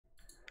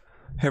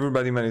Hey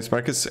everybody, my name is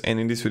Marcus, and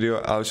in this video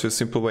I'll show a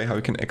simple way how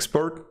you can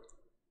export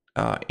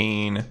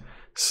in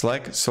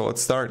Slack. So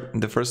let's start.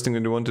 The first thing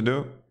that you want to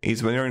do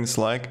is when you're in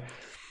Slack,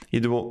 you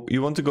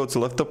want to go to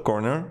left top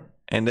corner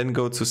and then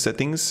go to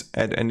settings,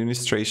 add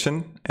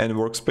administration and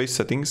workspace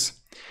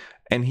settings.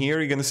 And here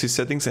you're going to see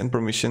settings and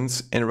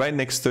permissions, and right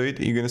next to it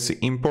you're going to see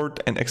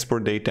import and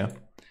export data.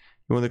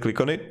 You want to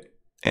click on it,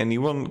 and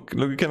you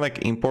can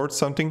like import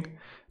something,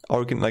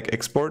 or you can like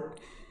export.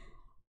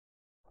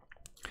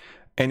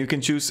 And you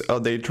can choose a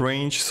date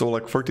range, so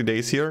like 40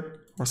 days here,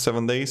 or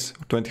 7 days,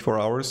 or 24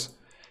 hours,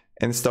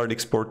 and start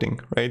exporting,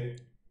 right?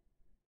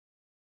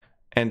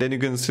 And then you're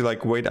going to see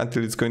like wait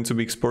until it's going to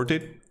be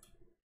exported.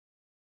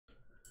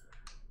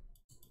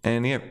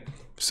 And yeah,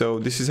 so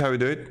this is how we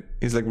do it.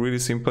 It's like really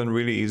simple and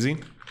really easy.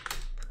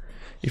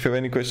 If you have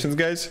any questions,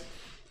 guys,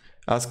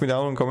 ask me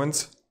down in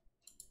comments.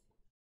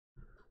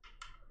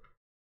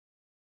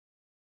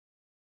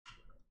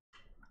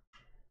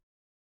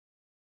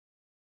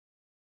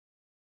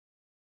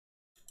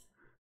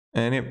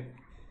 And yeah.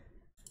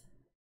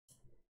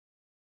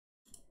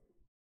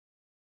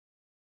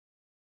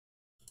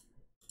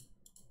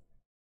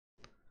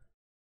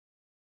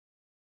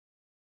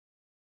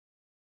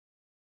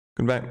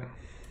 Goodbye.